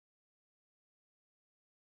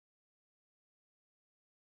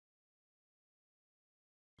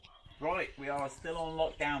Right, we are still on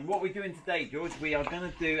lockdown. What we're doing today, George, we are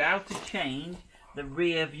going to do how to change the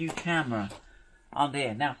rear view camera on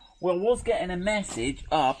there. Now, I was getting a message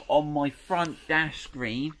up on my front dash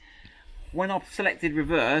screen. When I selected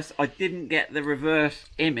reverse, I didn't get the reverse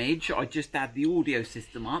image. I just had the audio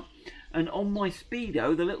system up. And on my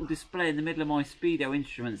speedo, the little display in the middle of my speedo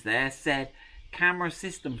instruments there said camera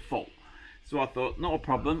system fault. So I thought, not a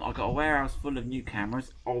problem. I've got a warehouse full of new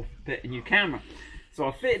cameras. I'll fit a new camera. So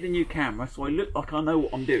I fitted the new camera, so I look like I know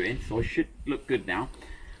what I'm doing, so I should look good now.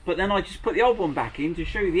 But then I just put the old one back in to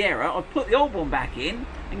show you the error. I put the old one back in,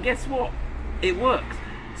 and guess what? It works.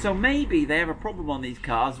 So maybe they have a problem on these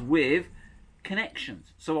cars with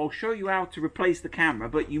connections. So I'll show you how to replace the camera,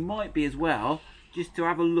 but you might be as well, just to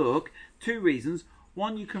have a look. Two reasons.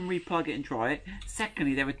 One, you can replug it and try it.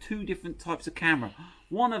 Secondly, there are two different types of camera.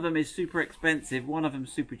 One of them is super expensive, one of them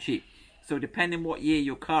is super cheap. So depending what year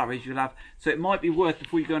your car is, you'll have, so it might be worth,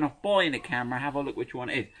 before you go off buying a camera, have a look which one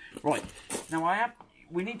it is. Right, now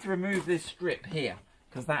we need to remove this strip here,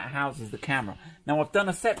 because that houses the camera. Now I've done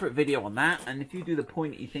a separate video on that, and if you do the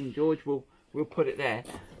pointy thing, George, we'll put it there.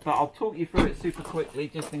 But I'll talk you through it super quickly,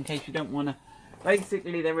 just in case you don't want to.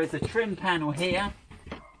 Basically, there is a trim panel here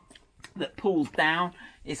that pulls down.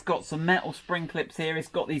 It's got some metal spring clips here. It's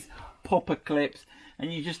got these popper clips,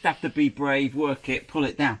 and you just have to be brave, work it, pull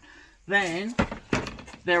it down. Then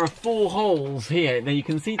there are 4 holes here. Now you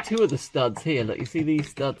can see 2 of the studs here. Look, you see these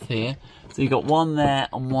studs here. So you've got one there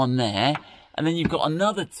and one there, and then you've got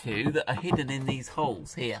another 2 that are hidden in these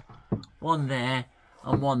holes here. One there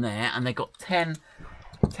and one there, and they've got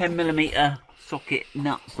 10mm socket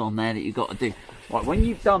nuts on there that you've got to do. Right, when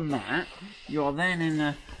you've done that, you are then in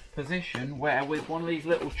a position where, with one of these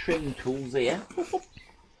little trim tools here,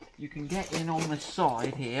 you can get in on the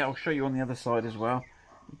side here. I'll show you on the other side as well.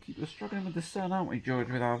 We're struggling with the sun, aren't we, George,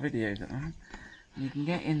 with our videos at the moment? You can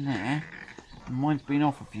get in there. Mine's been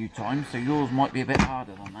off a few times, so yours might be a bit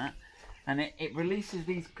harder than that. And it releases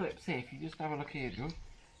these clips here. If you just have a look here, George.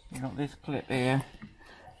 You've got this clip here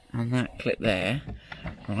and that clip there.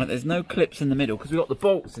 Right, there's no clips in the middle because we've got the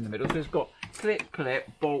bolts in the middle. So it's got clip,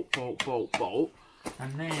 clip, bolt, bolt, bolt, bolt.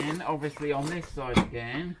 And then, obviously, on this side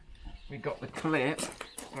again, we've got the clip. So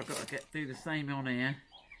I've got to do the same on here.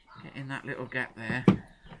 Get in that little gap there.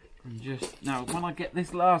 And just, now when I get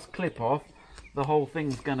this last clip off, the whole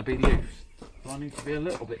thing's going to be loose. So I need to be a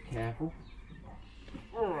little bit careful.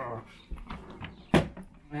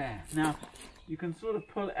 There. Now, you can sort of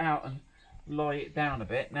pull it out and lie it down a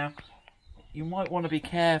bit. Now, you might want to be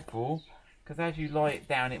careful, because as you lie it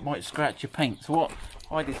down, it might scratch your paint. So what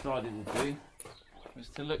I decided to do was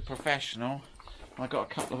to look professional. I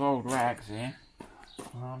got a couple of old rags here.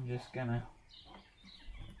 And I'm just going to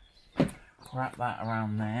wrap that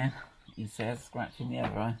around there, he says, scratching the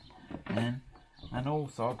other end. And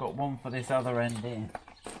also I've got one for this other end here,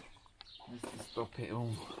 just to stop it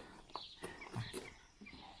all.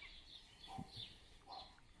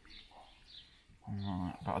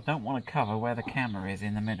 Right, but I don't want to cover where the camera is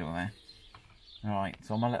in the middle there. Right,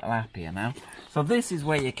 so I'm a little happier now. So this is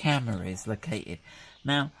where your camera is located.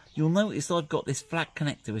 Now, you'll notice I've got this flat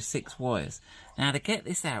connector with 6 wires. Now to get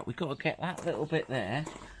this out, we've got to get that little bit there.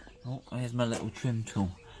 Oh, there's my little trim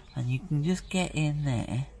tool. And you can just get in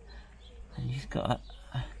there. And you just got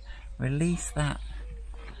to release that.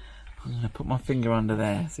 I'm going to put my finger under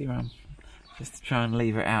there. See where I'm... Just to try and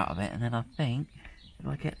leave it out of it. And then I think, if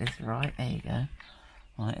I get this right, there you go.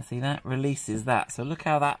 Right, see that? Releases that. So look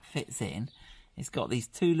how that fits in. It's got these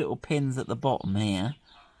 2 little pins at the bottom here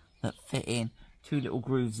that fit in. 2 little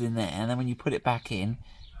grooves in there. And then when you put it back in,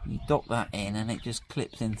 you dock that in and it just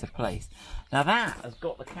clips into place. Now that has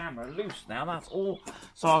got the camera loose now. That's all.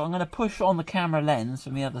 So I'm going to push on the camera lens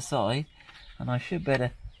from the other side. And I should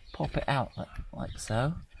better pop it out like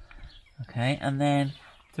so. Okay, and then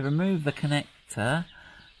to remove the connector,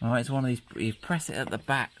 alright, it's one of these, you press it at the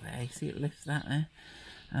back there. You see it lifts that there?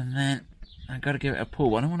 And then I've got to give it a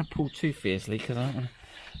pull. I don't want to pull too fiercely because I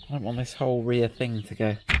don't want this whole rear thing to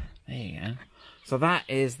go. There you go. So that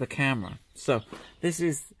is the camera. So this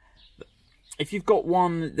is, if you've got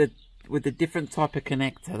one that with a different type of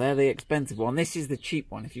connector, they're the expensive one. This is the cheap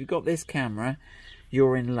one. If you've got this camera,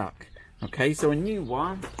 you're in luck. Okay, so a new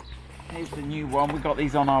one. Here's the new one. We've got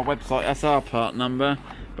these on our website. That's our part number,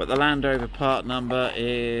 but the Land Rover part number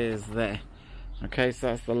is there. Okay, so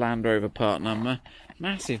that's the Land Rover part number.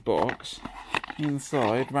 Massive box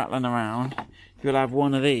inside, rattling around. You'll have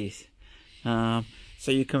one of these. So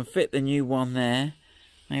you can fit the new one there.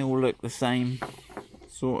 They all look the same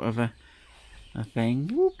sort of a thing.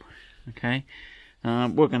 Whoop. Okay. We're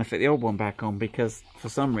going to fit the old one back on because for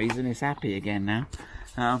some reason it's happy again now.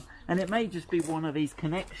 And it may just be one of these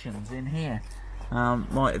connections in here.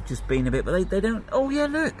 Might have just been a bit, but they don't. Oh yeah,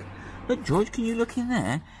 look, George, can you look in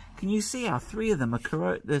there? Can you see how 3 of them are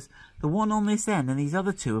corroded? There's the one on this end, and these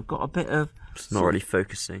other 2 have got a bit of. It's not really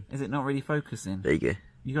focusing. Is it not really focusing? There you go.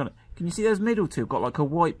 You got it. Can you see those middle 2 have got like a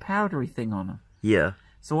white powdery thing on them? Yeah.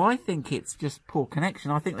 So I think it's just poor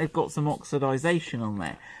connection. I think they've got some oxidization on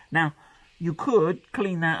there. Now, you could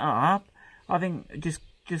clean that up. I think just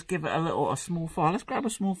give it a small file. Let's grab a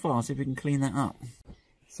small file and see if we can clean that up.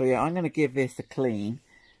 So yeah, I'm going to give this a clean.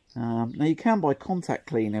 Now you can buy contact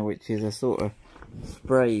cleaner, which is a sort of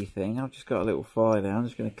spray thing. I've just got a little file there. I'm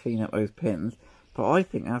just going to clean up those pins. But I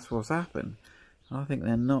think that's what's happened. I think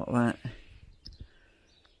they're not that.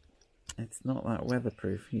 It's not that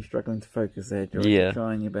weatherproof. You're struggling to focus there, George. Yeah. You're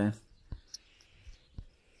trying your best.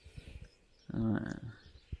 Alright.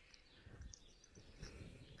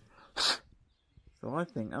 So I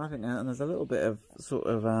think, and there's a little bit of sort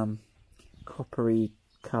of coppery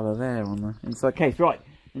colour there on the inside case. Right,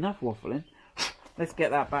 enough waffling. Let's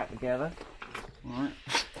get that back together. Right.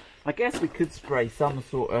 I guess we could spray some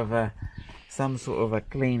sort of a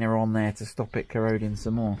cleaner on there to stop it corroding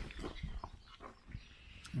some more.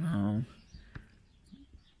 Oh.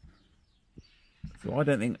 So I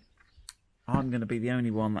don't think I'm going to be the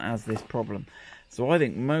only one that has this problem. So I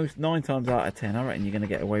think 9 times out of 10, I reckon you're going to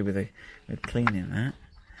get away with cleaning that.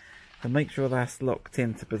 So make sure that's locked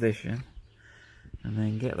into position, and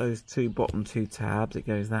then get those bottom two tabs. It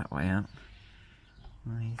goes that way out.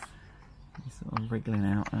 He's sort of wriggling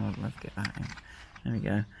out. Oh, let's get that in. There we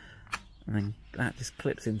go. And then that just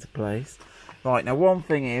clips into place. Right, now one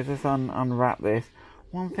thing is, let's unwrap this.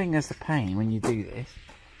 One thing that's a pain when you do this,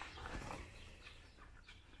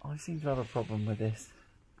 I seem to have a problem with this.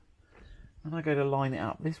 When I go to line it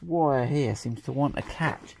up, this wire here seems to want a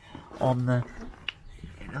catch on the...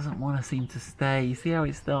 It doesn't want to seem to stay. You see how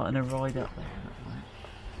it's starting to ride up there?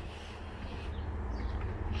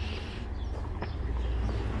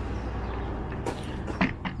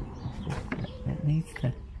 It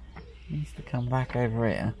needs to come back over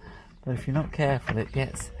here. But if you're not careful,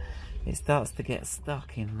 it starts to get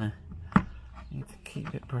stuck in the... You need to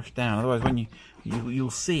keep it pushed down. Otherwise, when you'll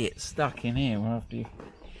see it stuck in here after you...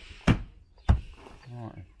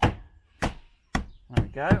 Right. There we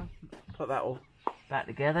go. Put that all back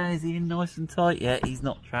together. Is he in nice and tight? Yeah, he's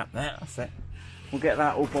not trapped there. That's it. We'll get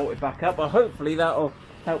that all bolted back up. But hopefully that'll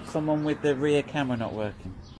help someone with the rear camera not working.